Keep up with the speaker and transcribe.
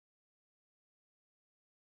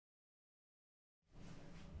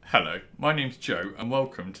Hello, my name's Joe and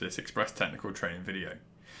welcome to this Xpres Technical training video.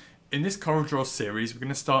 In this Corel Draw series, we're going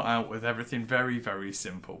to start out with everything very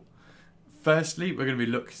simple. Firstly, we're going to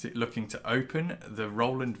be looking to open the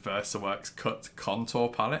Roland VersaWorks Cut Contour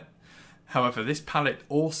palette. However, this palette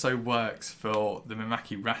also works for the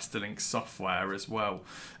Mimaki Rasterlink software as well.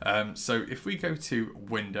 So if we go to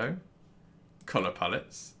Window, Color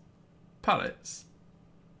Palettes, Palettes,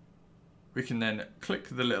 we can then click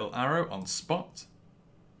the little arrow on Spot.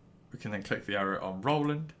 We can then click the arrow on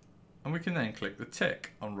Roland, and we can then click the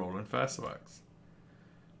tick on Roland VersaWorks.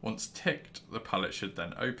 Once ticked, the palette should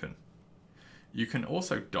then open. You can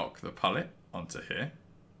also dock the palette onto here,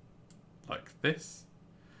 like this.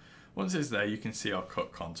 Once it's there, you can see our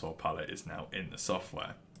Cut Contour palette is now in the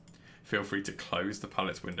software. Feel free to close the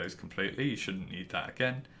palette's windows completely, you shouldn't need that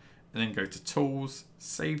again. And then go to Tools,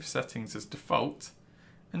 Save Settings as Default,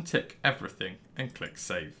 and tick everything and click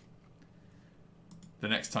Save. The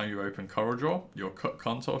next time you open Corel Draw, your cut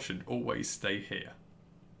contour should always stay here.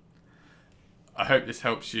 I hope this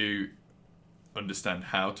helps you understand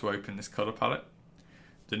how to open this colour palette.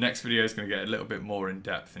 The next video is going to get a little bit more in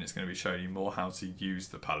depth and it's going to be showing you more how to use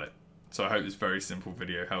the palette. So I hope this very simple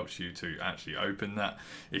video helps you to actually open that.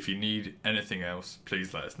 If you need anything else,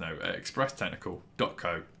 please let us know at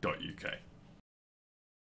xprestechnical.co.uk.